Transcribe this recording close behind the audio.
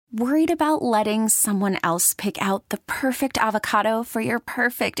Worried about letting someone else pick out the perfect avocado for your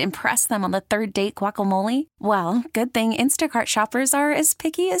perfect impress them on the third date guacamole? Well, good thing Instacart shoppers are as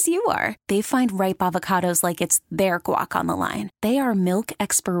picky as you are. They find ripe avocados like it's their guac on the line. They are milk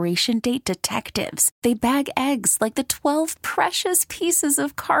expiration date detectives. They bag eggs like the 12 precious pieces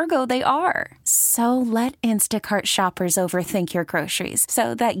of cargo they are. So let Instacart shoppers overthink your groceries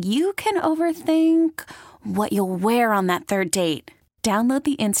so that you can overthink what you'll wear on that third date. Download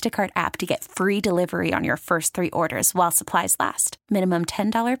the Instacart app to get free delivery on your first 3 orders while supplies last. Minimum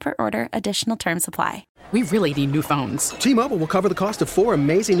 $10 per order. Additional terms apply. We really need new phones. T-Mobile will cover the cost of 4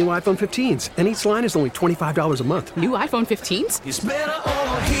 amazing new iPhone 15s, and each line is only $25 a month. New iPhone 15s? It's better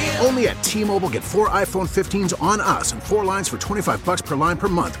over here. Only at T-Mobile, get 4 iPhone 15s on us and 4 lines for $25 per line per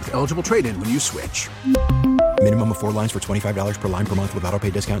month with eligible trade-in when you switch. Minimum of 4 lines for $25 per line per month with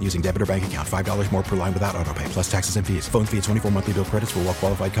autopay discount using debit or bank account. $5 more per line without autopay, plus taxes and fees. Phone fee at 24 monthly bill credits for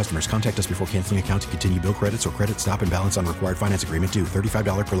well-qualified customers. Contact us before canceling account to continue bill credits or credit stop and balance on required finance agreement due.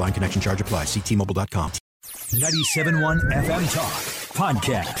 $35 per line connection charge applies. See T-Mobile.com. 97.1 FM Talk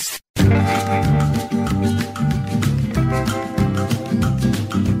Podcast.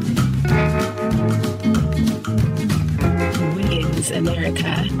 Wiggins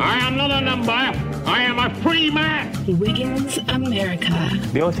America. I am not a number. I am a free man. Wiggins America.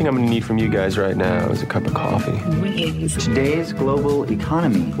 The only thing I'm going to need from you guys right now is a cup of coffee. Wiggins. Today's global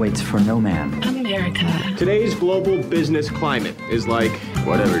economy waits for no man. America. Today's global business climate is like,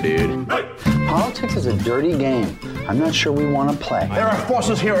 whatever, dude. Politics is a dirty game. I'm not sure we want to play. There are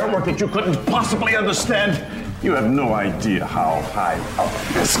forces here at work that you couldn't possibly understand. You have no idea how high up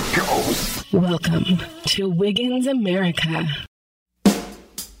this goes. Welcome to Wiggins America.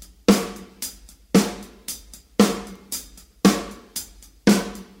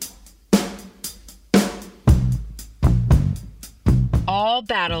 All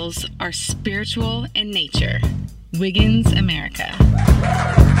battles are spiritual in nature. Wiggins America.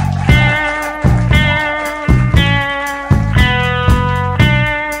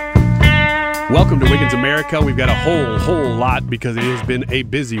 Welcome to Wiggins America. We've got a whole lot because it has been a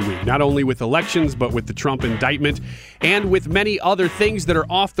busy week, not only with elections, but with the Trump indictment and with many other things that are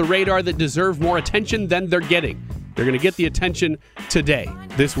off the radar that deserve more attention than they're getting. They're going to get the attention today,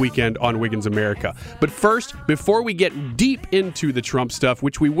 this weekend on Wiggins America. But first, before we get deep into the Trump stuff,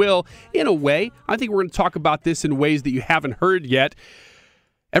 which we will in a way, I think we're going to talk about this in ways that you haven't heard yet.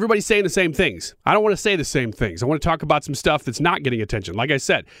 Everybody's saying the same things. I don't want to say the same things. I want to talk about some stuff that's not getting attention, like I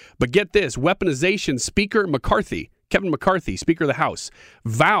said. But get this, weaponization Speaker McCarthy, Kevin McCarthy, Speaker of the House,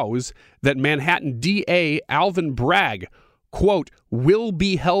 vows that Manhattan DA Alvin Bragg, quote, will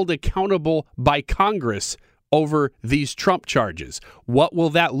be held accountable by Congress over these Trump charges. What will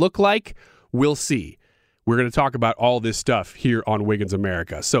that look like? We'll see. We're going to talk about all this stuff here on Wiggins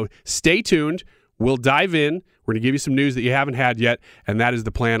America. So stay tuned. We'll dive in. We're going to give you some news that you haven't had yet, and that is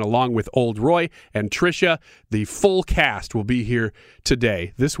the plan, along with Old Roy and Trisha. The full cast will be here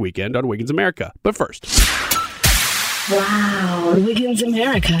today, this weekend, on Wiggins America. But first. Wow, Wiggins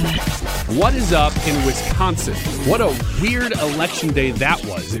America. What is up in Wisconsin? What a weird election day that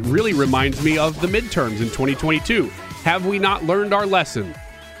was. It really reminds me of the midterms in 2022. Have we not learned our lesson?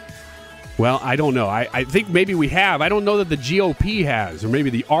 Well, I don't know. I think maybe we have. I don't know that the GOP has, or maybe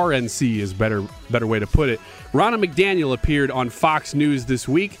the RNC is better way to put it. Ronna McDaniel appeared on Fox News this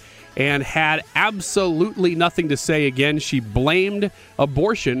week and had absolutely nothing to say again. She blamed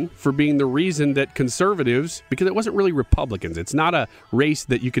abortion for being the reason that conservatives, because it wasn't really Republicans. It's not a race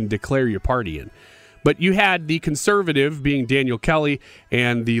that you can declare your party in. But you had the conservative being Daniel Kelly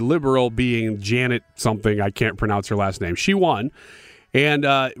and the liberal being Janet something. I can't pronounce her last name. She won. And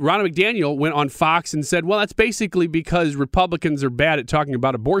Ronna McDaniel went on Fox and said, well, that's basically because Republicans are bad at talking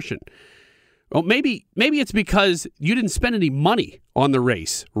about abortion. Well, maybe it's because you didn't spend any money on the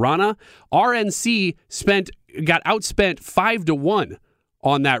race, Ronna. RNC got outspent 5-1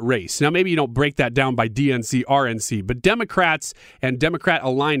 on that race. Now, maybe you don't break that down by DNC, RNC, but Democrats and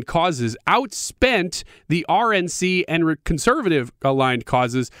Democrat-aligned causes outspent the RNC and conservative-aligned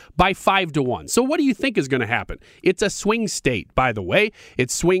causes by 5-1. So what do you think is going to happen? It's a swing state, by the way.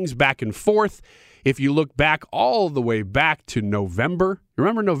 It swings back and forth. If you look back all the way back to November,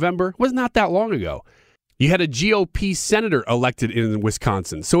 remember November? It was not that long ago. You had a GOP senator elected in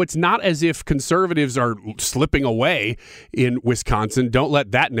Wisconsin. So it's not as if conservatives are slipping away in Wisconsin. Don't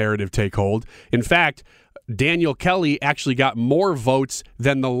let that narrative take hold. In fact, Daniel Kelly actually got more votes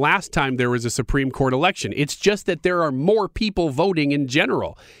than the last time there was a Supreme Court election. It's just that there are more people voting in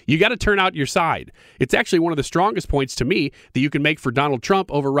general. You got to turn out your side. It's actually one of the strongest points to me that you can make for Donald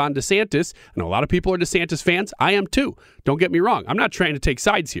Trump over Ron DeSantis. And a lot of people are DeSantis fans. I am too. Don't get me wrong. I'm not trying to take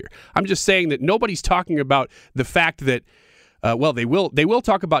sides here. I'm just saying that nobody's talking about the fact that, they will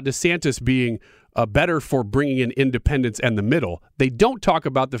talk about DeSantis being better for bringing in independents and the middle. They don't talk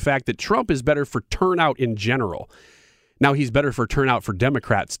about the fact that Trump is better for turnout in general. Now, he's better for turnout for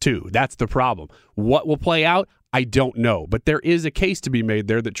Democrats, too. That's the problem. What will play out? I don't know. But there is a case to be made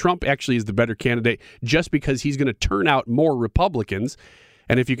there that Trump actually is the better candidate just because he's going to turn out more Republicans.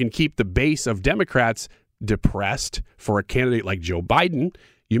 And if you can keep the base of Democrats depressed for a candidate like Joe Biden,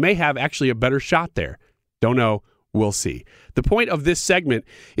 you may have actually a better shot there. Don't know. We'll see. The point of this segment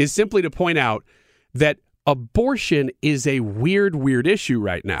is simply to point out that abortion is a weird, weird issue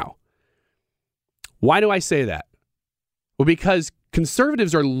right now. Why do I say that? Well, because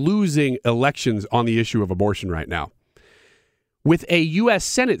conservatives are losing elections on the issue of abortion right now. With a U.S.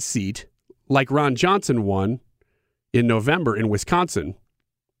 Senate seat, like Ron Johnson won in November in Wisconsin,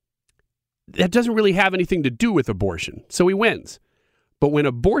 that doesn't really have anything to do with abortion, so he wins. But when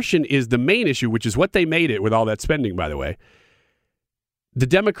abortion is the main issue, which is what they made it with all that spending, by the way, the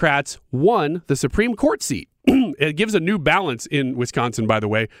Democrats won the Supreme Court seat. It gives a new balance in Wisconsin, by the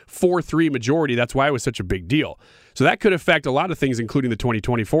way, 4-3 majority. That's why it was such a big deal. So that could affect a lot of things, including the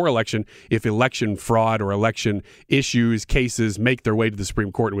 2024 election, if election fraud or election issues, cases make their way to the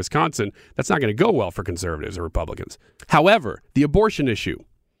Supreme Court in Wisconsin. That's not going to go well for conservatives or Republicans. However, the abortion issue.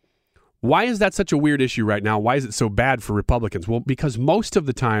 Why is that such a weird issue right now? Why is it so bad for Republicans? Well, because most of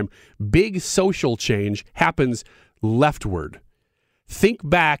the time, big social change happens leftward. Think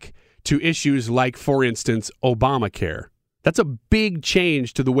back to issues like, for instance, Obamacare. That's a big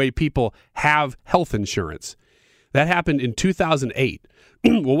change to the way people have health insurance. That happened in 2008.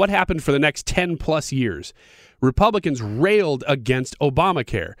 Well, what happened for the next 10 plus years? Republicans railed against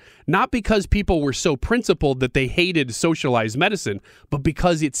Obamacare, not because people were so principled that they hated socialized medicine, but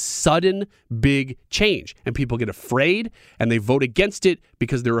because it's sudden, big change. And people get afraid and they vote against it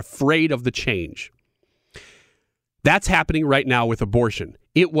because they're afraid of the change. That's happening right now with abortion.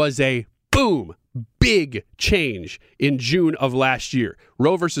 It was a boom, big change in June of last year.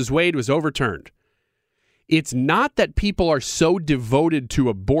 Roe versus Wade was overturned. It's not that people are so devoted to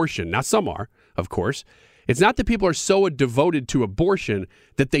abortion. Now, some are, of course. It's not that people are so devoted to abortion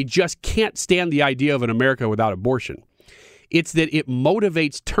that they just can't stand the idea of an America without abortion. It's that it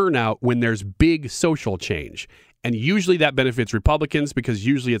motivates turnout when there's big social change. And usually that benefits Republicans because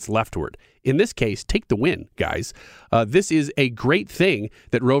usually it's leftward. In this case, take the win, guys. This is a great thing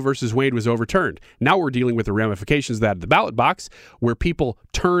that Roe versus Wade was overturned. Now we're dealing with the ramifications of that at the ballot box where people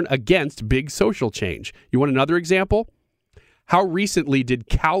turn against big social change. You want another example? How recently did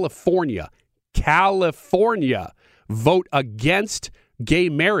California vote against gay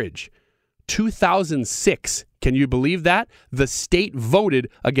marriage? 2006. Can you believe that? The state voted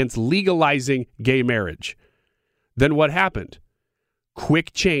against legalizing gay marriage. Then what happened?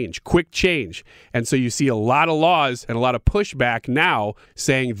 Quick change. And so you see a lot of laws and a lot of pushback now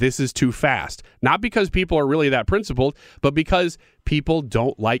saying this is too fast. Not because people are really that principled, but because people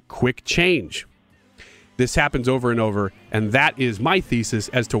don't like quick change. This happens over and over, and that is my thesis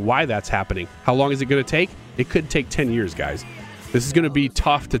as to why that's happening. How long is it going to take? It could take 10 years, guys. This is going to be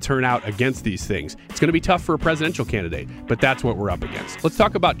tough to turn out against these things. It's going to be tough for a presidential candidate, but that's what we're up against. Let's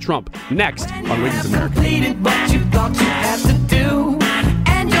talk about Trump next on Wiggins America. What you thought you had to do,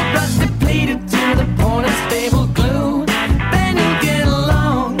 and your blood's depleted to the point of stable glue. Then you'll get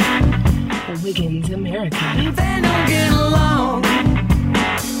along. Wiggins America. Then you'll get along.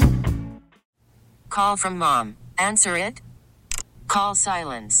 Call from mom. Answer it. Call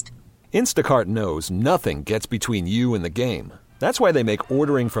silenced. Instacart knows nothing gets between you and the game. That's why they make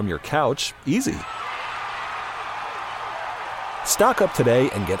ordering from your couch easy. Stock up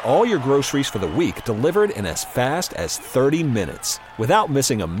today and get all your groceries for the week delivered in as fast as 30 minutes without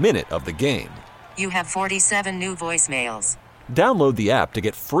missing a minute of the game. You have 47 new voicemails. Download the app to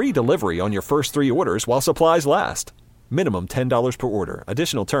get free delivery on your first 3 orders while supplies last. Minimum $10 per order.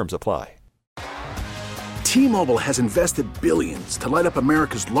 Additional terms apply. T-Mobile has invested billions to light up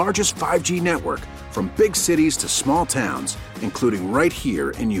America's largest 5G network, from big cities to small towns, including right here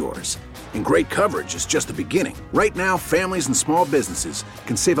in yours. And great coverage is just the beginning. Right now, families and small businesses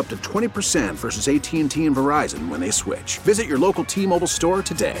can save up to 20% versus AT&T and Verizon when they switch. Visit your local T-Mobile store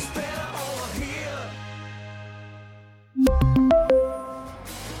today.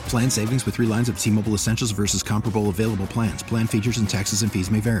 Plan savings with 3 lines of T-Mobile Essentials versus comparable available plans. Plan features and taxes and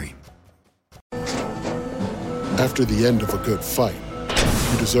fees may vary. After the end of a good fight,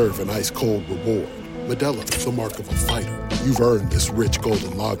 you deserve an ice-cold reward. Modelo is the mark of a fighter. You've earned this rich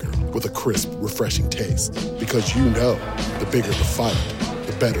golden lager with a crisp, refreshing taste. Because you know, the bigger the fight,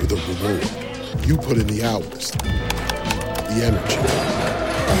 the better the reward. You put in the hours, the energy,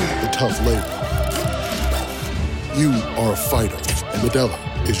 the tough labor. You are a fighter, and Modelo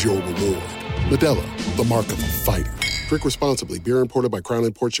is your reward. Modelo, the mark of a fighter. Drink responsibly. Beer imported by Crown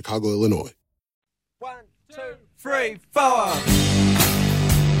Imports, Chicago, Illinois. 1, 2, 3, 4.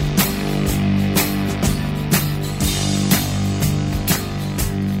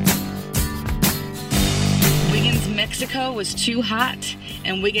 Wiggins Mexico was too hot,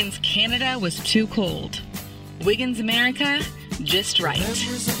 and Wiggins Canada was too cold. Wiggins America, just right.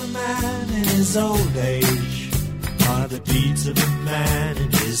 Memories of a man in his old age are the deeds of a man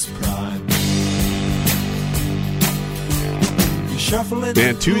in his prime.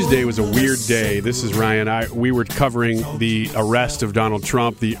 Man, Tuesday was a weird day. This is Ryan. We were covering the arrest of Donald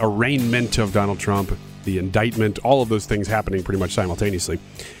Trump, the arraignment of Donald Trump, the indictment, all of those things happening pretty much simultaneously.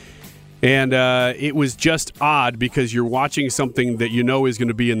 And it was just odd because you're watching something that you know is going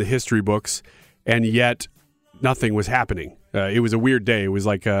to be in the history books, and yet nothing was happening. It was a weird day. It was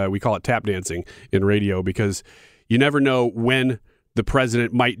like we call it tap dancing in radio because you never know when the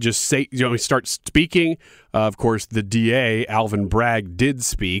president might just say, start speaking. Of course, the DA, Alvin Bragg, did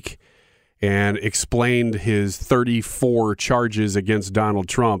speak and explained his 34 charges against Donald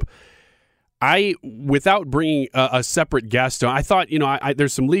Trump. Without bringing a separate guest on, I thought,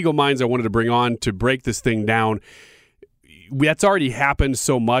 there's some legal minds I wanted to bring on to break this thing down. That's already happened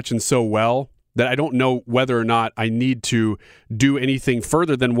so much and so well that I don't know whether or not I need to do anything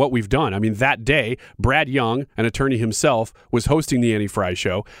further than what we've done. I mean, that day, Brad Young, an attorney himself, was hosting the Annie Fry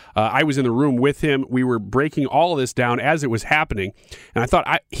Show. I was in the room with him. We were breaking all of this down as it was happening. And I thought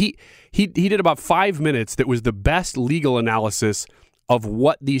he did about 5 minutes that was the best legal analysis of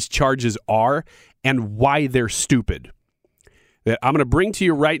what these charges are and why they're stupid. That I'm going to bring to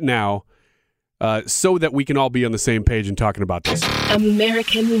you right now so that we can all be on the same page and talking about this.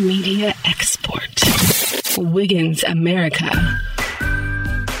 American media export. Wiggins America.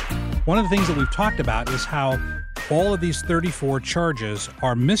 One of the things that we've talked about is how all of these 34 charges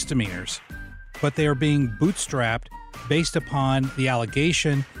are misdemeanors, but they are being bootstrapped based upon the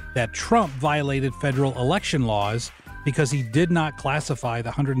allegation that Trump violated federal election laws because he did not classify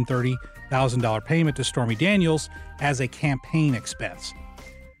the $130,000 payment to Stormy Daniels as a campaign expense.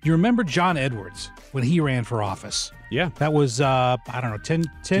 You remember John Edwards when he ran for office? Yeah. That was,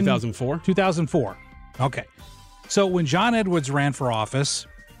 2004? 2004. Okay. So when John Edwards ran for office,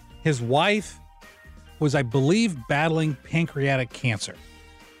 his wife was, I believe, battling pancreatic cancer.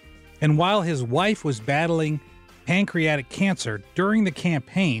 And while his wife was battling pancreatic cancer during the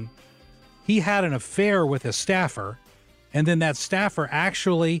campaign, he had an affair with a staffer, and then that staffer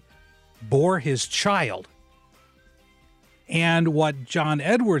actually bore his child. And what John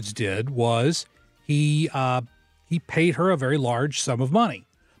Edwards did was he paid her a very large sum of money.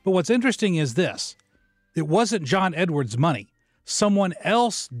 But what's interesting is this. It wasn't John Edwards' money. Someone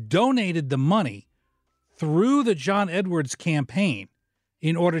else donated the money through the John Edwards campaign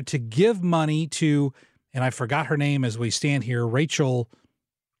in order to give money to, and I forgot her name as we stand here, Rachel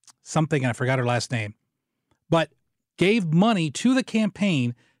something, and I forgot her last name, but gave money to the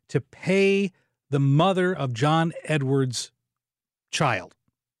campaign to pay the mother of John Edwards' child.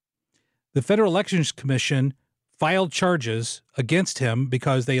 The Federal Elections Commission filed charges against him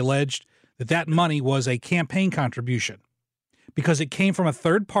because they alleged that that money was a campaign contribution. Because it came from a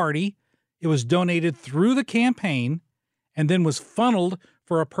third party, it was donated through the campaign, and then was funneled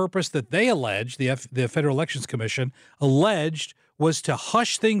for a purpose that they alleged, the Federal Elections Commission alleged, was to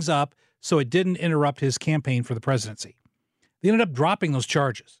hush things up so it didn't interrupt his campaign for the presidency. They ended up dropping those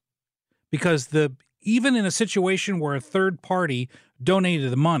charges because even in a situation where a third party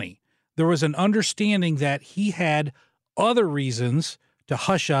donated the money, there was an understanding that he had other reasons to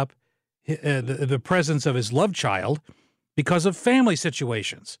hush up the presence of his love child because of family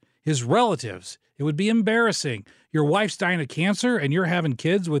situations, his relatives. It would be embarrassing. Your wife's dying of cancer and you're having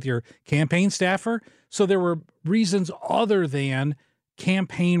kids with your campaign staffer. So there were reasons other than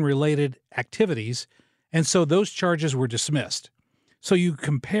campaign-related activities, and so those charges were dismissed. So you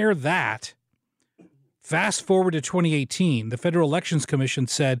compare that. Fast forward to 2018, the Federal Elections Commission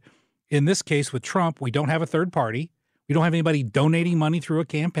said, in this case with Trump, we don't have a third party. We don't have anybody donating money through a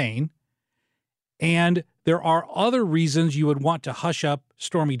campaign. And there are other reasons you would want to hush up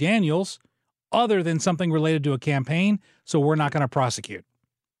Stormy Daniels other than something related to a campaign, so we're not going to prosecute.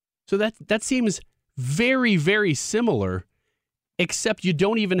 So that seems very, very similar, except you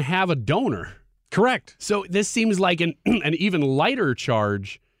don't even have a donor. Correct. So this seems like an even lighter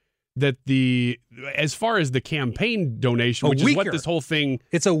charge that as far as the campaign donation, which is what this whole thing...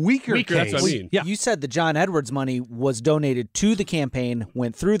 It's a weaker case. That's what I mean. Yeah. You said the John Edwards money was donated to the campaign,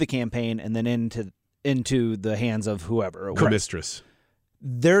 went through the campaign, and then into the hands of whoever. The mistress.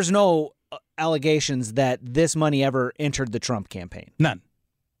 There's no allegations that this money ever entered the Trump campaign. None.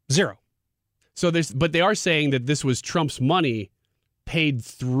 Zero. So but they are saying that this was Trump's money paid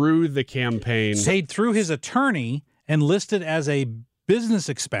through the campaign. Paid through his attorney and listed as a business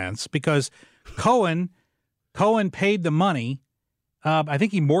expense because Cohen paid the money. I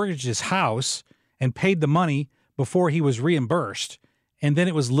think he mortgaged his house and paid the money before he was reimbursed, and then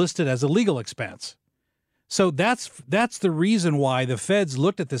it was listed as a legal expense. So that's the reason why the feds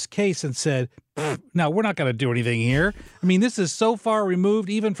looked at this case and said, no, we're not going to do anything here. I mean, this is so far removed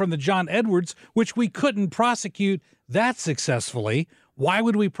even from the John Edwards, which we couldn't prosecute that successfully. Why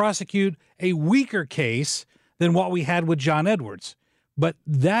would we prosecute a weaker case than what we had with John Edwards? But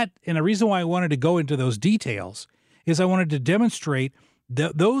and the reason why I wanted to go into those details is I wanted to demonstrate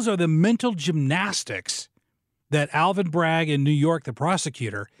that those are the mental gymnastics that Alvin Bragg in New York, the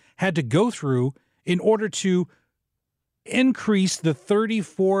prosecutor, had to go through in order to increase the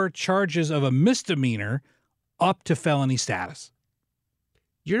 34 charges of a misdemeanor up to felony status.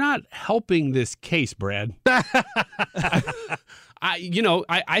 You're not helping this case, Brad.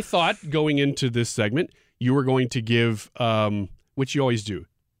 I thought going into this segment, you were going to give, which you always do,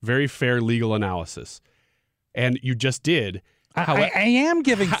 very fair legal analysis. And you just did. I am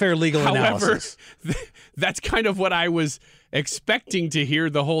giving fair legal analysis. However, that's kind of what I was expecting to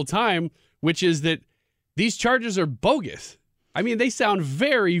hear the whole time, which is that these charges are bogus. I mean, they sound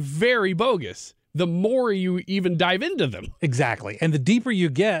very, very bogus the more you even dive into them. Exactly. And the deeper you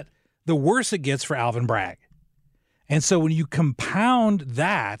get, the worse it gets for Alvin Bragg. And so when you compound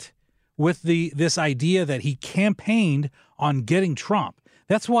that with this idea that he campaigned on getting Trump,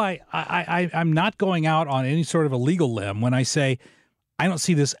 that's why I'm not going out on any sort of a legal limb when I say I don't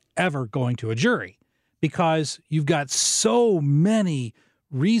see this ever going to a jury, because you've got so many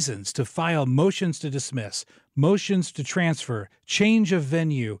reasons to file motions to dismiss, motions to transfer, change of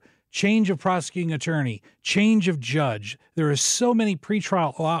venue, change of prosecuting attorney, change of judge. There are so many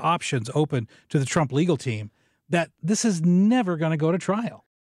pretrial options open to the Trump legal team that this is never going to go to trial.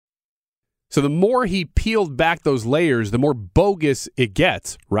 So the more he peeled back those layers, the more bogus it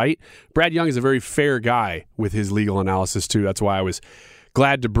gets, right? Brad Young is a very fair guy with his legal analysis, too. That's why I was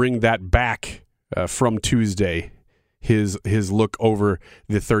glad to bring that back from Tuesday, his look over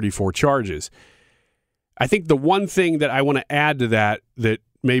the 34 charges. I think the one thing that I want to add to that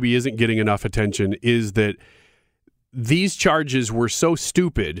maybe isn't getting enough attention is that these charges were so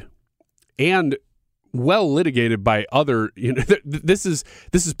stupid and well litigated by other, this is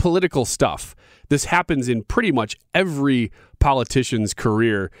political stuff. This happens in pretty much every politician's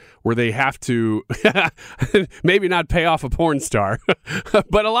career where they have to maybe not pay off a porn star,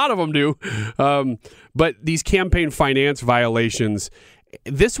 but a lot of them do. But these campaign finance violations,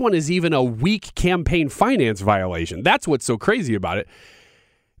 this one is even a weak campaign finance violation. That's what's so crazy about it,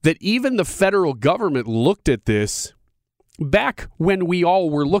 that even the federal government looked at this back when we all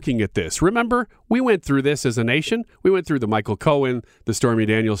were looking at this. Remember, we went through this as a nation. We went through the Michael Cohen, the Stormy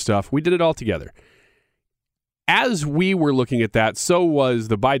Daniels stuff. We did it all together. As we were looking at that, so was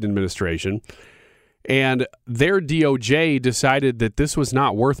the Biden administration. And their DOJ decided that this was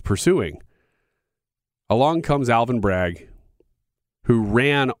not worth pursuing. Along comes Alvin Bragg, who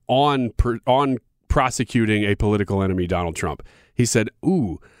ran on prosecuting a political enemy, Donald Trump. He said,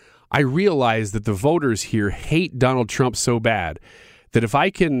 I realize that the voters here hate Donald Trump so bad that if I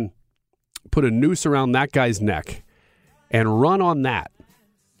can put a noose around that guy's neck and run on that,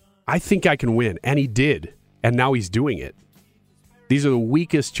 I think I can win. And he did. And now he's doing it. These are the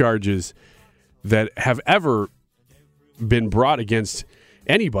weakest charges that have ever been brought against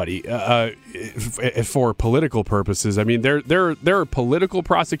anybody for political purposes. I mean, there are political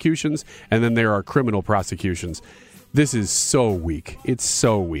prosecutions and then there are criminal prosecutions. This is so weak. It's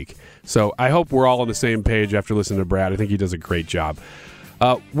so weak. So I hope we're all on the same page after listening to Brad. I think he does a great job.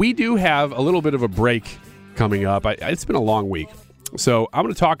 We do have a little bit of a break coming up. It's been a long week. So I'm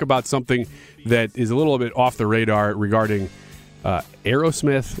going to talk about something that is a little bit off the radar regarding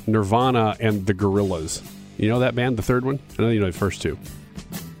Aerosmith, Nirvana, and the Gorillaz. You know that band, the third one? I know you know the first two.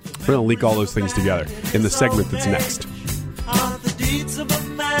 We're going to link all those things together in the segment that's next. Are the deeds of a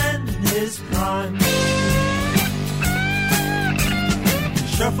man in his prime.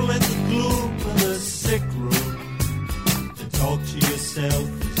 Shuffle in the gloom of the sick room and talk to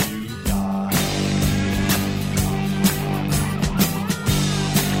yourself as you die.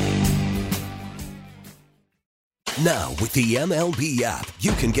 Now, with the MLB app,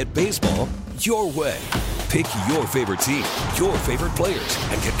 you can get baseball your way. Pick your favorite team, your favorite players,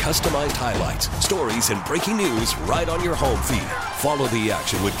 and get customized highlights, stories, and breaking news right on your home feed. Follow the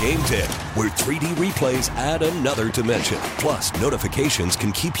action with Game Day, where 3D replays add another dimension. Plus, notifications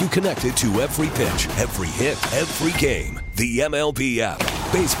can keep you connected to every pitch, every hit, every game. The MLB app.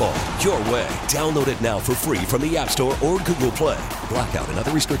 Baseball your way. Download it now for free from the App Store or Google Play. Blackout and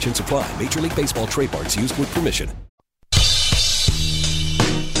other restrictions apply. Major League Baseball trademarks used with permission.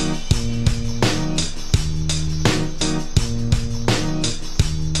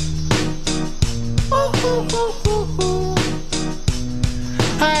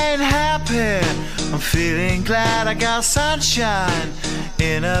 I ain't happy, I'm feeling glad I got sunshine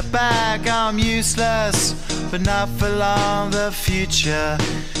in a bag. I'm useless, but not for long, the future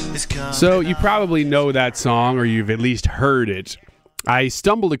is coming. So you probably know that song, or you've at least heard it. I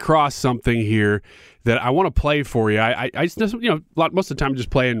stumbled across something here that I want to play for you. I just, most of the time just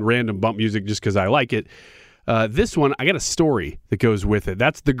playing random bump music just because I like it. This one, I got a story that goes with it.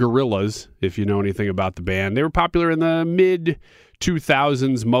 That's the Gorillaz, if you know anything about the band. They were popular in the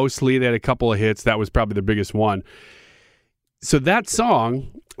mid-2000s mostly. They had a couple of hits. That was probably the biggest one. So that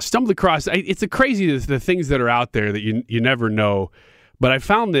song, stumbled across, it's crazy the things that are out there that you never know. But I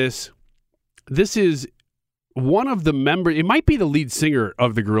found this. This is one of the members. It might be the lead singer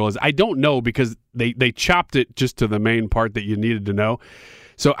of the Gorillaz. I don't know because they chopped it just to the main part that you needed to know.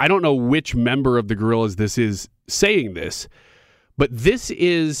 So I don't know which member of the Gorillaz this is saying this, but this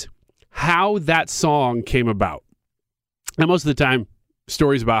is how that song came about. Now, most of the time,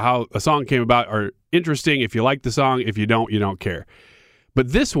 stories about how a song came about are interesting. If you like the song, if you don't care.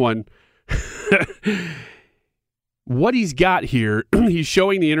 But this one, what he's got here, he's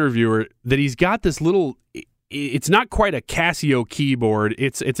showing the interviewer that he's got this little, it's not quite a Casio keyboard.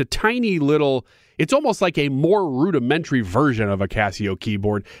 It's a tiny little, it's almost like a more rudimentary version of a Casio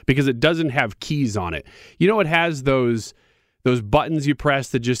keyboard because it doesn't have keys on it. You know, it has those buttons you press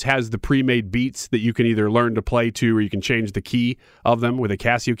that just has the pre-made beats that you can either learn to play to or you can change the key of them with a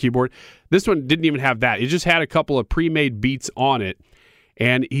Casio keyboard. This one didn't even have that. It just had a couple of pre-made beats on it.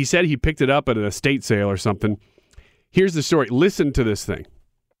 And he said he picked it up at an estate sale or something. Here's the story. Listen to this thing.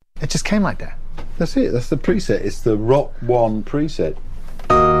 It just came like that. That's it. That's the preset. It's the Rock 1 preset.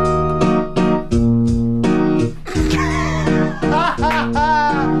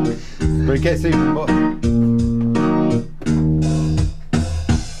 But it gets even more.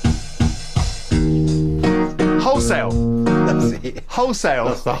 Wholesale. That's it. Wholesale.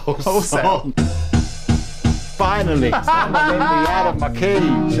 That's the whole song. Finally, someone let me out of my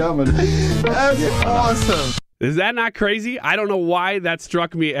cage. That's awesome. Is that not crazy? I don't know why that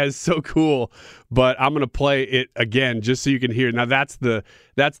struck me as so cool, but I'm going to play it again just so you can hear. Now that's the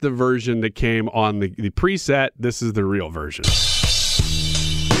version that came on the preset. This is the real version.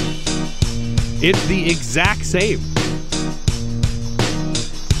 It's the exact same.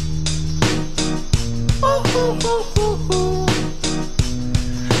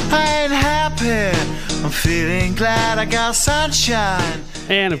 I ain't happy, I'm feeling glad I got sunshine.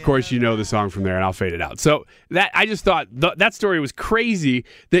 And of course, you know the song from there, and I'll fade it out. So that I just thought that story was crazy.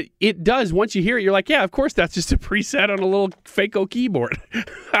 That it does once you hear it, you're like, yeah, of course, that's just a preset on a little Faco keyboard.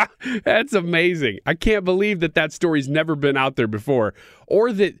 That's amazing. I can't believe that story's never been out there before,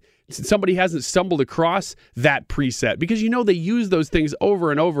 or that somebody hasn't stumbled across that preset because they use those things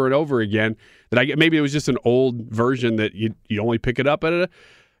over and over and over again. That maybe it was just an old version that you only pick it up at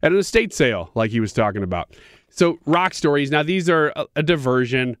an estate sale, like he was talking about. So rock stories. Now, these are a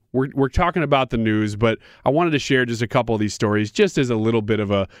diversion. We're talking about the news, but I wanted to share just a couple of these stories just as a little bit of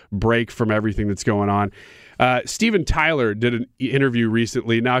a break from everything that's going on. Steven Tyler did an interview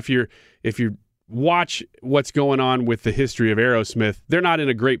recently. Now, if you watch what's going on with the history of Aerosmith, they're not in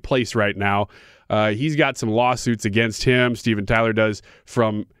a great place right now. He's got some lawsuits against him. Steven Tyler does,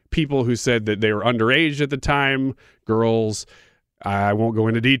 from people who said that they were underage at the time, girls. I won't go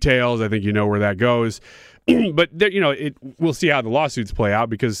into details. I think you know where that goes. But we'll see how the lawsuits play out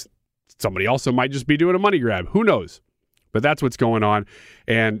because somebody also might just be doing a money grab. Who knows? But that's what's going on.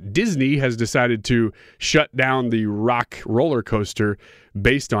 And Disney has decided to shut down the rock roller coaster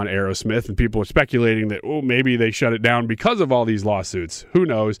based on Aerosmith. And people are speculating that, maybe they shut it down because of all these lawsuits. Who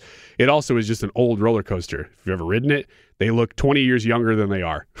knows? It also is just an old roller coaster. If you've ever ridden it, they look 20 years younger than they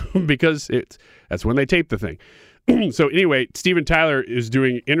are because that's when they tape the thing. So anyway, Steven Tyler is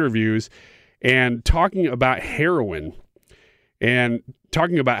doing interviews and talking about heroin and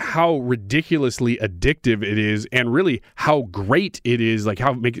talking about how ridiculously addictive it is and really how great it is, like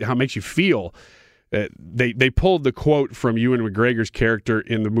how it makes you feel. They pulled the quote from Ewan McGregor's character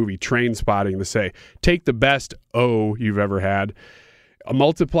in the movie Trainspotting to say, take the best O you've ever had,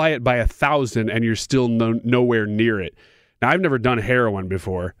 multiply it by 1,000, and you're still nowhere near it. Now, I've never done heroin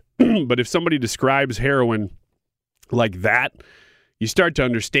before, but if somebody describes heroin like that, you start to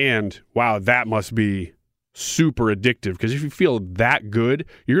understand, wow, that must be super addictive, because if you feel that good,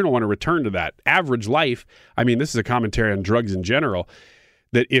 you're going to want to return to that. Average life, I mean, this is a commentary on drugs in general,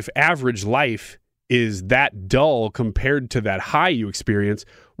 that if average life is that dull compared to that high you experience,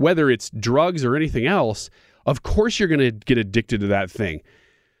 whether it's drugs or anything else, of course you're going to get addicted to that thing.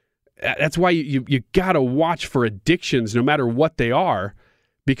 That's why you got to watch for addictions no matter what they are,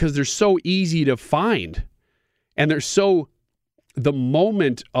 because they're so easy to find. And they're so, the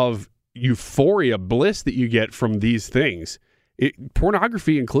moment of euphoria, bliss that you get from these things,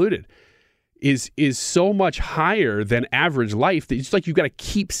 pornography included, is so much higher than average life that it's like you got to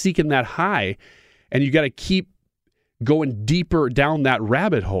keep seeking that high, and you got to keep going deeper down that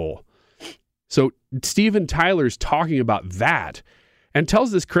rabbit hole. So Steven Tyler's talking about that and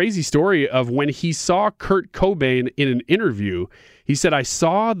tells this crazy story of when he saw Kurt Cobain in an interview. He said, I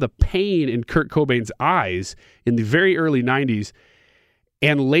saw the pain in Kurt Cobain's eyes in the very early 90s,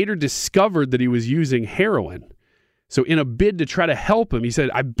 and later discovered that he was using heroin. So in a bid to try to help him, he said,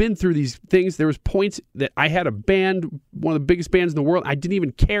 I've been through these things. There was points that I had a band, one of the biggest bands in the world. I didn't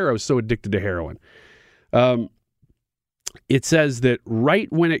even care. I was so addicted to heroin. It says that right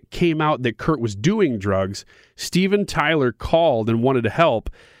when it came out that Kurt was doing drugs, Steven Tyler called and wanted to help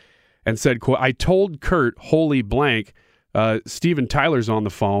and said, quote, I told Kurt, holy blank, Steven Tyler's on the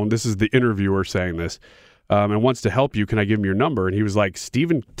phone. This is the interviewer saying this. And wants to help you. Can I give him your number? And he was like,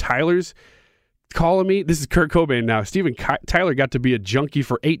 Steven Tyler's calling me? This is Kurt Cobain now. Steven Tyler got to be a junkie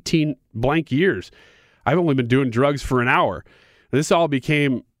for 18 blank years. I've only been doing drugs for an hour. And this all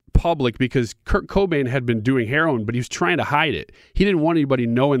became public because Kurt Cobain had been doing heroin, but he was trying to hide it. He didn't want anybody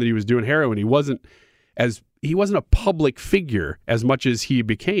knowing that he was doing heroin. He wasn't a public figure as much as he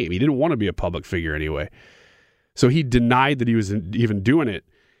became. He didn't want to be a public figure anyway. So he denied that he was even doing it.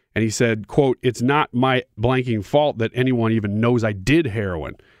 And he said, quote, it's not my blanking fault that anyone even knows I did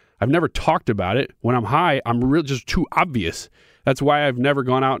heroin. I've never talked about it. When I'm high, I'm real just too obvious. That's why I've never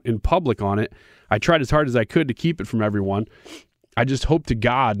gone out in public on it. I tried as hard as I could to keep it from everyone. I just hope to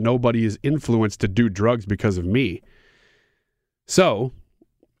God nobody is influenced to do drugs because of me. So,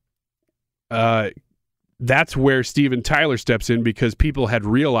 that's where Steven Tyler steps in, because people had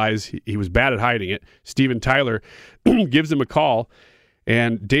realized he was bad at hiding it. Steven Tyler gives him a call,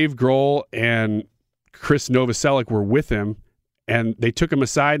 and Dave Grohl and Chris Novoselic were with him, and they took him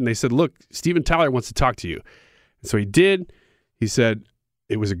aside and they said, look, Steven Tyler wants to talk to you. And so he did. He said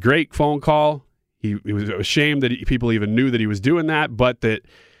it was a great phone call. He was ashamed that people even knew that he was doing that, but that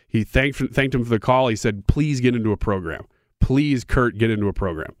he thanked him for the call. He said, please get into a program. Please, Kurt, get into a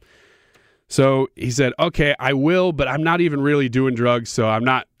program. So he said, okay, I will, but I'm not even really doing drugs, so I'm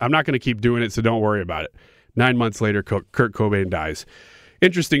not going to keep doing it, so don't worry about it. 9 months later, Kurt Cobain dies.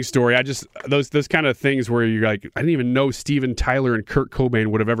 Interesting story. Those kind of things where you're like, I didn't even know Steven Tyler and Kurt Cobain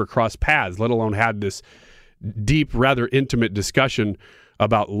would have ever crossed paths, let alone had this deep, rather intimate discussion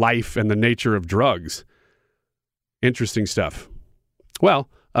about life and the nature of drugs. Interesting stuff. Well,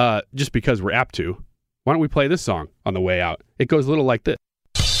 just because we're apt to, why don't we play this song on the way out? It goes a little like this.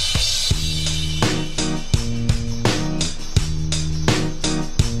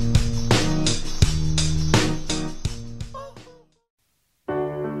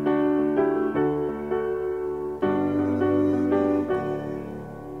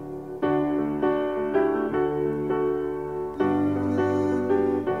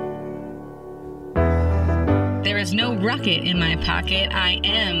 There's no rocket in my pocket. I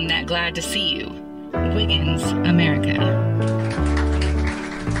am that glad to see you. Wiggins America.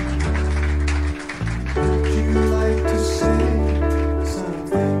 Would you like to say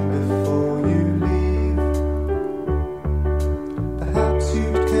something before you leave? Perhaps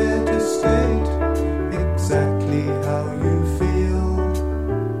you'd care to state exactly how you feel.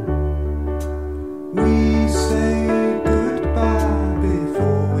 We say goodbye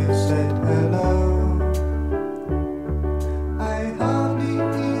before we've said hello.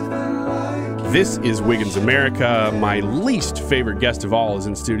 This is Wiggins America. My least favorite guest of all is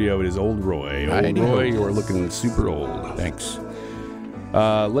in studio. It is Old Roy. Old Roy, you are looking super old. Thanks.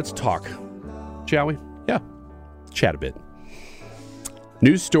 Let's talk, shall we? Yeah. Chat a bit.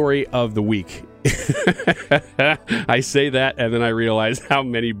 News story of the week. I say that, and then I realize how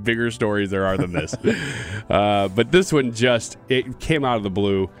many bigger stories there are than this. But this one it came out of the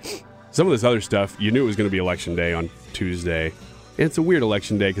blue. Some of this other stuff, you knew it was going to be Election Day on Tuesday. It's a weird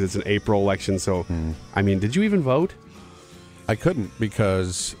election day because it's an April election. So, I mean, did you even vote? I couldn't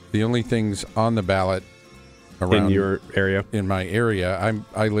because the only things on the ballot around in your area, in my area,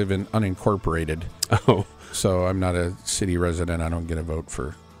 I live in unincorporated. Oh, so I'm not a city resident. I don't get a vote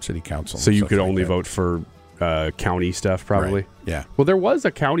for city council. So you could only vote for county stuff, probably. Right. Yeah. Well, there was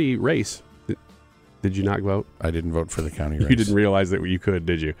a county race. Did you not vote? I didn't vote for the county race. You didn't realize that you could,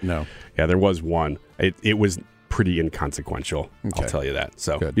 did you? No. Yeah, there was one. It was pretty inconsequential. Okay. I'll tell you that.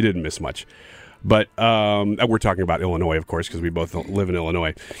 So you didn't miss much. But we're talking about Illinois, of course, because we both live in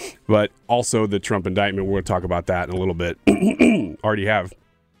Illinois. But also the Trump indictment, we're going to talk about that in a little bit. Already have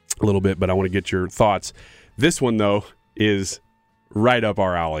a little bit, but I want to get your thoughts. This one, though, is right up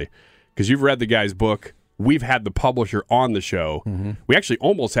our alley because you've read the guy's book. We've had the publisher on the show. Mm-hmm. We actually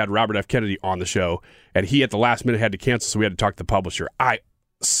almost had Robert F. Kennedy on the show, and he at the last minute had to cancel, so we had to talk to the publisher. I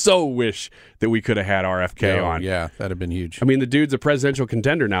so wish that we could have had RFK on. Yeah, that'd have been huge. I mean, the dude's a presidential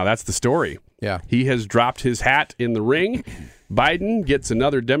contender now. That's the story. Yeah. He has dropped his hat in the ring. Biden gets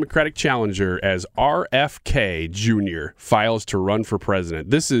another Democratic challenger as RFK Jr. files to run for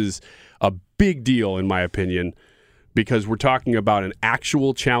president. This is a big deal, in my opinion, because we're talking about an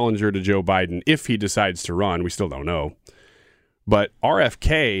actual challenger to Joe Biden if he decides to run. We still don't know. But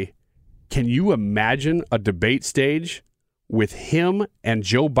RFK, can you imagine a debate stage with him and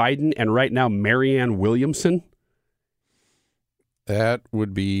Joe Biden and right now Marianne Williamson? That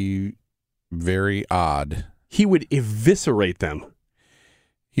would be very odd. He would eviscerate them.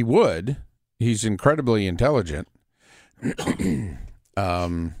 He would. He's incredibly intelligent.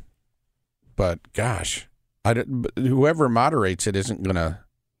 But gosh, whoever moderates it isn't going to.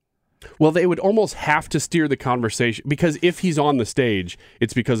 Well, they would almost have to steer the conversation because if he's on the stage,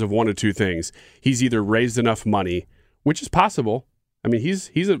 it's because of one of two things. He's either raised enough money, which is possible. I mean, he's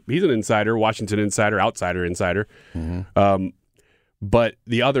an insider, Washington insider, outsider insider. Mm-hmm. But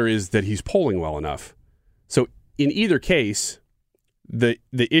the other is that he's polling well enough. So in either case, the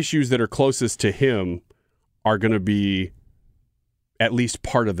issues that are closest to him are going to be at least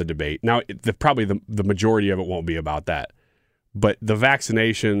part of the debate. Now, probably the majority of it won't be about that. But the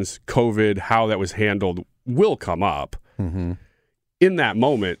vaccinations, COVID, how that was handled will come up. Mm-hmm. In that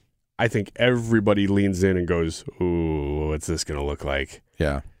moment, I think everybody leans in and goes, ooh, what's this going to look like?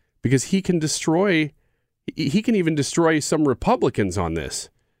 Yeah. Because he can even destroy some Republicans on this.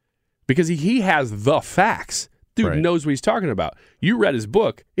 Because he has the facts. Dude knows what he's talking about. You read his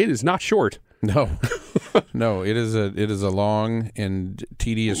book. It is not short. No. No, it is a long and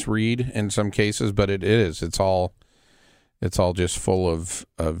tedious read in some cases, but it is. It's all just full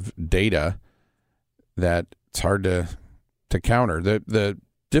of data that it's hard to counter. The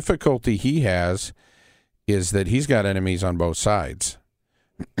difficulty he has is that he's got enemies on both sides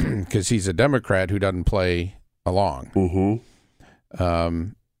because he's a Democrat who doesn't play along. Mm-hmm.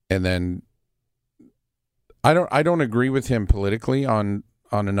 And then I don't agree with him politically on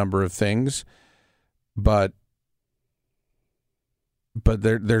a number of things, but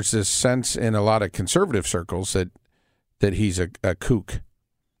there's this sense in a lot of conservative circles that he's a kook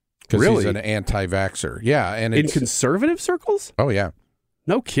because he's an anti-vaxxer. Yeah, and in conservative circles? Oh yeah,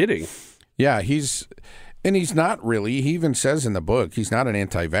 no kidding. Yeah, he's not really. He even says in the book he's not an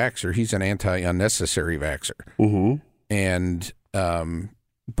anti-vaxxer. He's an anti-unnecessary vaxxer. Mm-hmm. And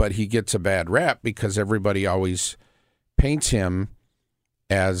but he gets a bad rap because everybody always paints him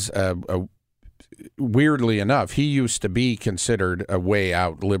as weirdly enough, he used to be considered a way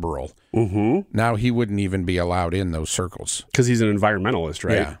out liberal. Mm-hmm. Now he wouldn't even be allowed in those circles because he's an environmentalist,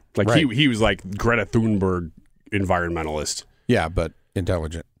 right? Yeah, like he was like Greta Thunberg environmentalist. Yeah, but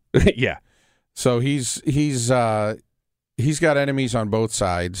intelligent. Yeah. So he's got enemies on both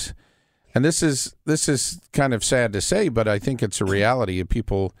sides, and this is kind of sad to say, but I think it's a reality of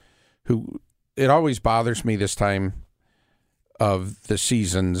people who. It always bothers me this time of the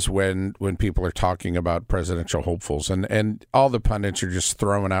seasons when people are talking about presidential hopefuls and all the pundits are just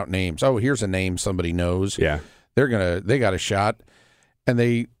throwing out names. Oh, here's a name somebody knows. Yeah. They got a shot. And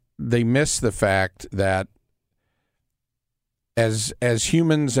they miss the fact that as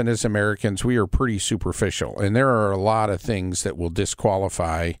humans and as Americans, we are pretty superficial. And there are a lot of things that will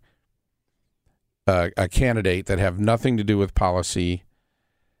disqualify a candidate that have nothing to do with policy.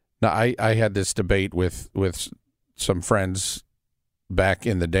 Now, I had this debate with some friends back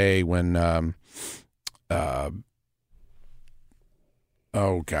in the day when, oh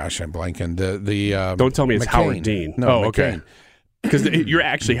gosh, I'm blanking. Don't tell me it's McCain. Howard Dean. No, oh, McCain. Okay. Because you're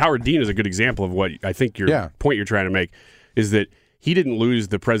actually Howard Dean is a good example of what I think point you're trying to make is that he didn't lose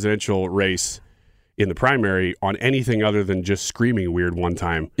the presidential race in the primary on anything other than just screaming weird one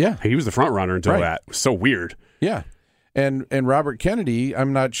time. Yeah, he was the front runner until that. It was so weird. Yeah. And Robert Kennedy,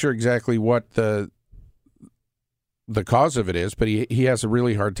 I'm not sure exactly what the cause of it is, but he has a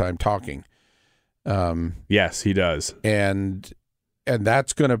really hard time talking. Yes, he does. And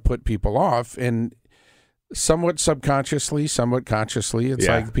that's going to put people off, and somewhat subconsciously, somewhat consciously, it's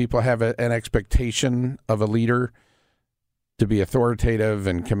like people have an expectation of a leader to be authoritative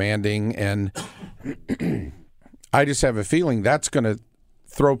and commanding, and I just have a feeling that's going to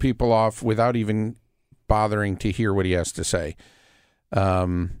throw people off without even bothering to hear what he has to say.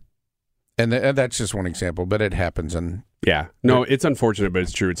 And that's just one example, but it happens. And it's unfortunate, but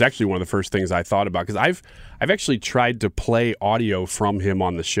it's true. It's actually one of the first things I thought about, because I've actually tried to play audio from him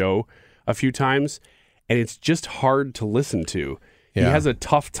on the show a few times, and it's just hard to listen to. Yeah. He has a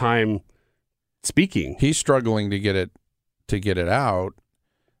tough time speaking. He's struggling to get it out.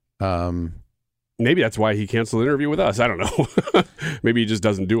 Maybe that's why he canceled the interview with us. I don't know. Maybe he just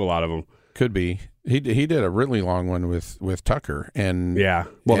doesn't do a lot of them. Could be. He did a really long one with Tucker, and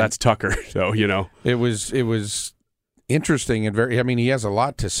that's Tucker. So it was interesting and very. I mean, he has a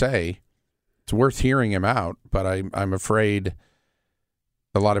lot to say. It's worth hearing him out, but I'm afraid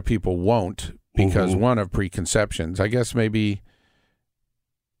a lot of people won't because one of preconceptions. I guess maybe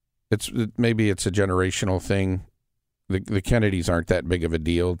it's a generational thing. The Kennedys aren't that big of a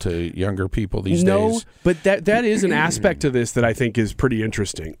deal to younger people these days. No, but that is an aspect to this that I think is pretty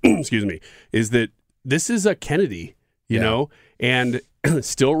interesting. Excuse me, is that this is a Kennedy, you know, and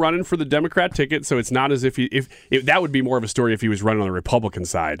still running for the Democrat ticket. So it's not as if that would be more of a story if he was running on the Republican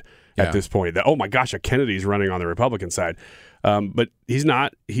side at this point. That, oh my gosh, a Kennedy's running on the Republican side. But he's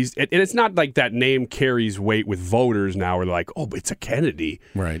not. And it's not like that name carries weight with voters now. Where they're like, oh, but it's a Kennedy,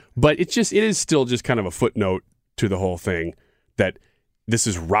 right? But it is still just kind of a footnote to the whole thing that this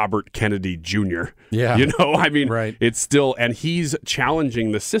is Robert Kennedy Jr. Yeah. I mean, right. It's still, and he's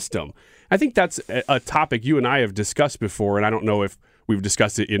challenging the system. I think that's a topic you and I have discussed before, and I don't know if we've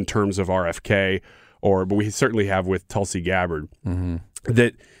discussed it in terms of RFK, but we certainly have with Tulsi Gabbard,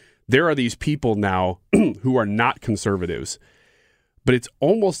 that there are these people now who are not conservatives, but it's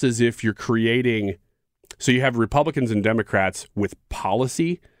almost as if you're creating, so you have Republicans and Democrats with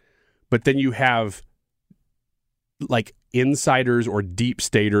policy, but then you have like insiders or deep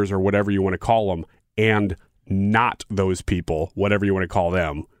staters or whatever you want to call them, and not those people, whatever you want to call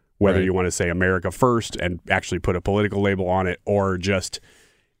them, whether you want to say America first and actually put a political label on it, or just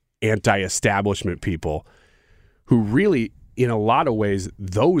anti-establishment people who really, in a lot of ways,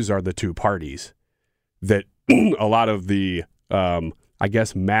 those are the two parties that a lot of the, I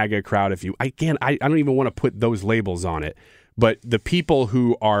guess, MAGA crowd, I don't even want to put those labels on it, but the people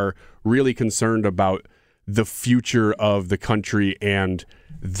who are really concerned about the future of the country and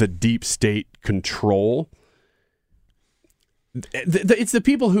the deep state control. It's the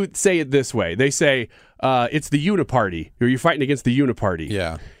people who say it this way. They say it's the uniparty, or you're fighting against the uniparty.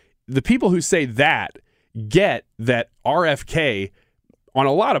 Yeah. The people who say that get that RFK on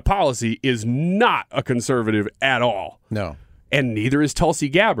a lot of policy is not a conservative at all. No. And neither is Tulsi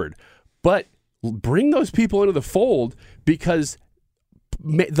Gabbard. But bring those people into the fold, because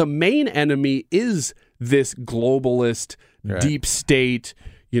the main enemy is this globalist, deep state,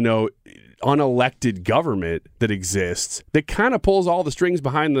 unelected government that exists that kind of pulls all the strings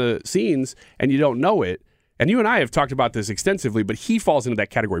behind the scenes, and you don't know it. And you and I have talked about this extensively, but he falls into that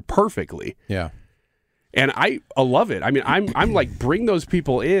category perfectly. Yeah. And I love it. I mean, I'm like, bring those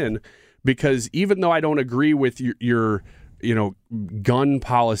people in, because even though I don't agree with your gun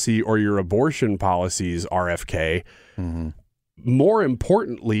policy or your abortion policies, RFK, more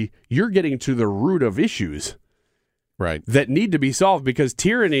importantly, you're getting to the root of issues that need to be solved, because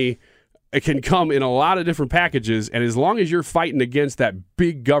tyranny can come in a lot of different packages, and as long as you're fighting against that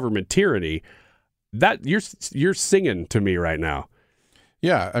big government tyranny, that you're singing to me right now.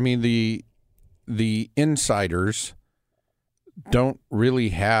 Yeah, I mean, the insiders don't really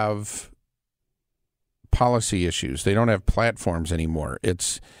have policy issues. They don't have platforms anymore.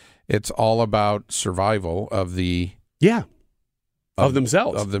 It's all about survival of the of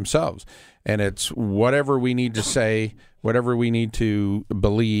themselves. And it's whatever we need to say, whatever we need to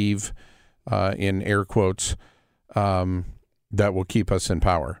believe, in air quotes, that will keep us in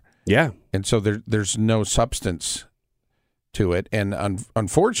power. Yeah. And so there's no substance to it. And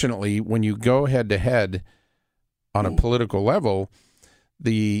unfortunately, when you go head to head on a political level,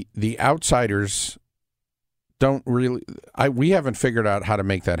 the outsiders don't really. We haven't figured out how to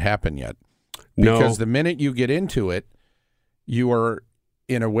make that happen yet. Because the minute you get into it, you are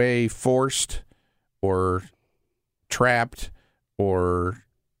in a way forced or trapped or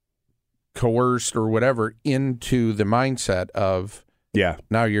coerced or whatever into the mindset of,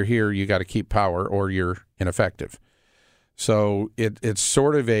 now you're here, you got to keep power or you're ineffective. So it's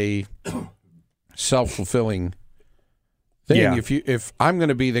sort of a self-fulfilling thing. Yeah. If I'm going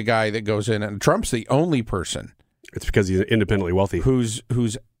to be the guy that goes in, and Trump's the only person, it's because he's independently wealthy, who's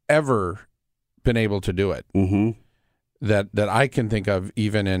ever been able to do it, that I can think of,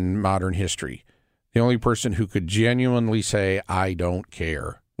 even in modern history. The only person who could genuinely say, I don't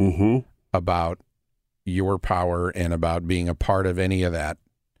care about your power and about being a part of any of that.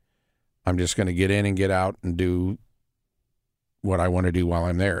 I'm just going to get in and get out and do what I want to do while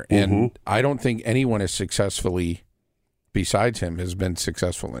I'm there. And I don't think anyone is successfully, besides him, has been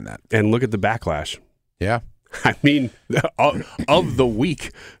successful in that. And look at the backlash. Yeah. I mean, of the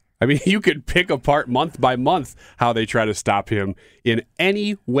week. I mean, you could pick apart month by month how they try to stop him in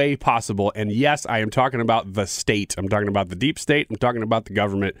any way possible. And yes, I am talking about the state. I'm talking about the deep state. I'm talking about the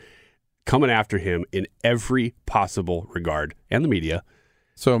government coming after him in every possible regard, and the media.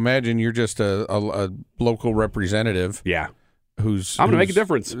 So imagine you're just a local representative. Yeah. I'm going to make a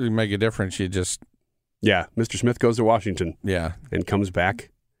difference. Make a difference. You just. Yeah. Mr. Smith goes to Washington. Yeah. And comes back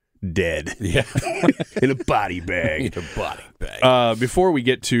dead. Yeah. In a body bag. In a body bag. Before we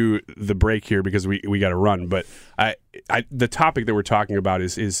get to the break here, because we got to run, but the topic that we're talking about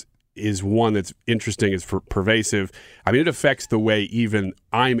is one that's interesting, is pervasive. I mean, it affects the way even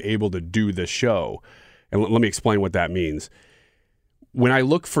I'm able to do the show. And let me explain what that means. When I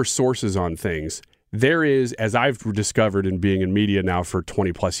look for sources on things, there is, as I've discovered in being in media now for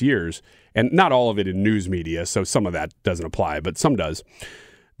 20 plus years, and not all of it in news media, so some of that doesn't apply, but some does,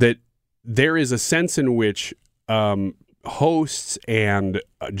 that there is a sense in which hosts and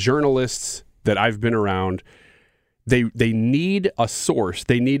journalists that I've been around, they need a source,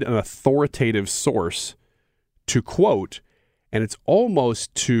 they need an authoritative source to quote, and it's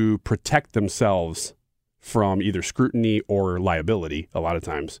almost to protect themselves from either scrutiny or liability a lot of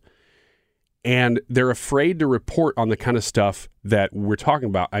times. And they're afraid to report on the kind of stuff that we're talking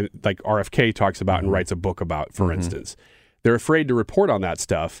about, like RFK talks about and writes a book about, for instance. They're afraid to report on that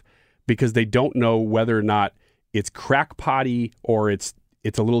stuff because they don't know whether or not it's crackpotty or it's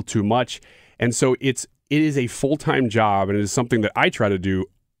a little too much. And so it is a full-time job, and it is something that I try to do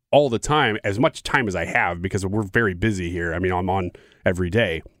all the time, as much time as I have, because we're very busy here. I mean, I'm on every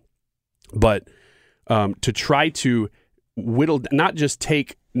day. But to try to whittle, not just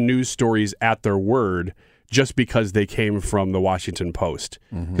take news stories at their word just because they came from the Washington Post.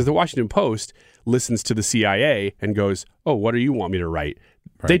 Because the Washington Post listens to the CIA and goes, oh, what do you want me to write?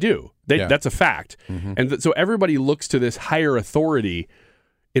 Right. They do. That's a fact. And so everybody looks to this higher authority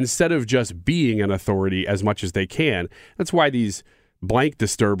instead of just being an authority as much as they can. That's why these blank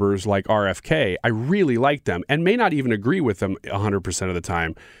disturbers like RFK, I really like them and may not even agree with them 100% of the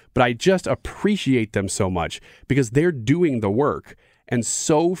time, but I just appreciate them so much because they're doing the work. And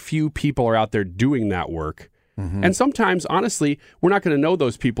so few people are out there doing that work. And sometimes, honestly, we're not going to know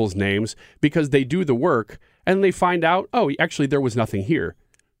those people's names because they do the work and they find out, oh, actually, there was nothing here.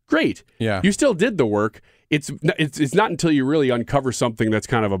 Great. Yeah. You still did the work. It's not until you really uncover something that's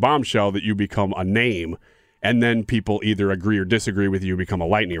kind of a bombshell that you become a name. And then people either agree or disagree with you, become a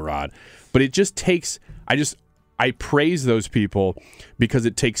lightning rod. But it just takes, I praise those people because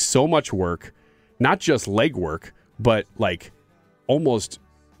it takes so much work, not just legwork, but like almost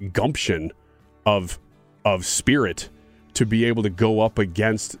gumption of spirit to be able to go up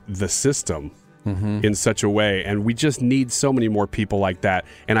against the system in such a way. And we just need so many more people like that.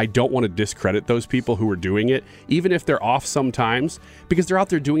 And I don't want to discredit those people who are doing it, even if they're off sometimes, because they're out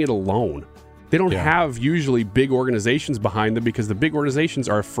there doing it alone. They don't have usually big organizations behind them because the big organizations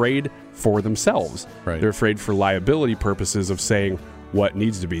are afraid for themselves. Right. They're afraid for liability purposes of saying what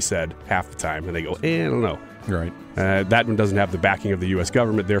needs to be said half the time. And they go, I don't know. Right. That one doesn't have the backing of the U.S.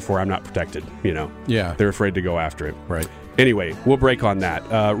 government, therefore I'm not protected. Yeah. They're afraid to go after it. Right. Anyway, we'll break on that.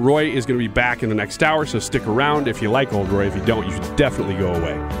 Roy is going to be back in the next hour, so stick around if you like old Roy. If you don't, you should definitely go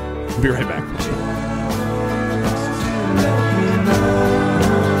away. We'll be right back.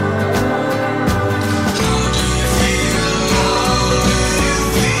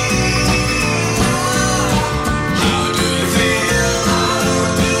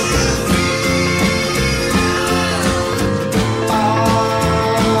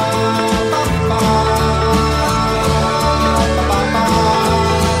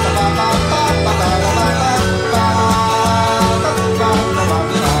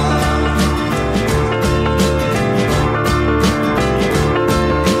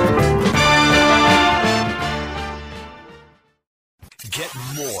 Get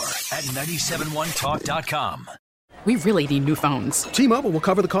more at 971talk.com. We really need new phones. T-Mobile will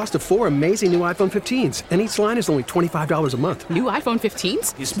cover the cost of 4 amazing new iPhone 15s, and each line is only $25 a month. New iPhone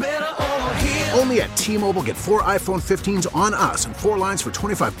 15s? It's better over here. Only at T-Mobile, get 4 iPhone 15s on us and 4 lines for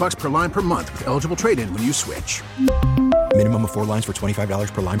 $25 per line per month with eligible trade-in when you switch. Minimum of 4 lines for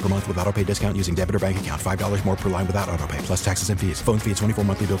 $25 per line per month with autopay discount using debit or bank account. $5 more per line without autopay, plus taxes and fees. Phone fee at 24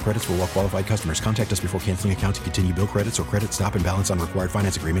 monthly bill credits for well-qualified customers. Contact us before canceling account to continue bill credits or credit stop and balance on required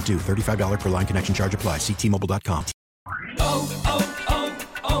finance agreement due. $35 per line connection charge applies. See T-Mobile.com.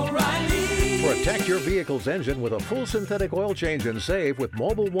 O'Reilly. Protect your vehicle's engine with a full synthetic oil change and save with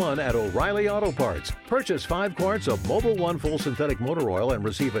Mobile One at O'Reilly Auto Parts. Purchase 5 quarts of Mobile One full synthetic motor oil and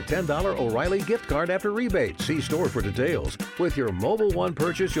receive a $10 O'Reilly gift card after rebate. See store for details. With your Mobile One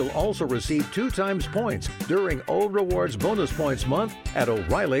purchase, you'll also receive 2 times points during O Rewards Bonus Points Month at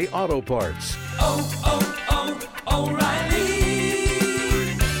O'Reilly Auto Parts. O'Reilly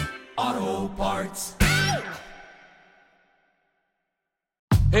Auto Parts.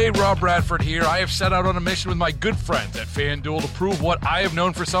 Hey, Rob Bradford here. I have set out on a mission with my good friends at FanDuel to prove what I have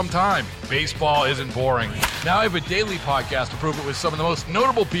known for some time. Baseball isn't boring. Now I have a daily podcast to prove it with some of the most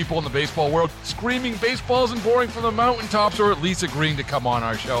notable people in the baseball world, screaming baseball isn't boring from the mountaintops, or at least agreeing to come on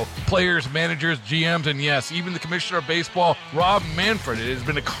our show. Players, managers, GMs, and yes, even the commissioner of baseball, Rob Manfred. It has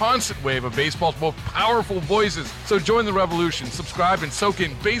been a constant wave of baseball's most powerful voices. So join the revolution. Subscribe and soak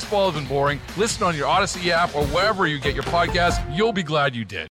in Baseball Isn't Boring. Listen on your Odyssey app or wherever you get your podcasts. You'll be glad you did.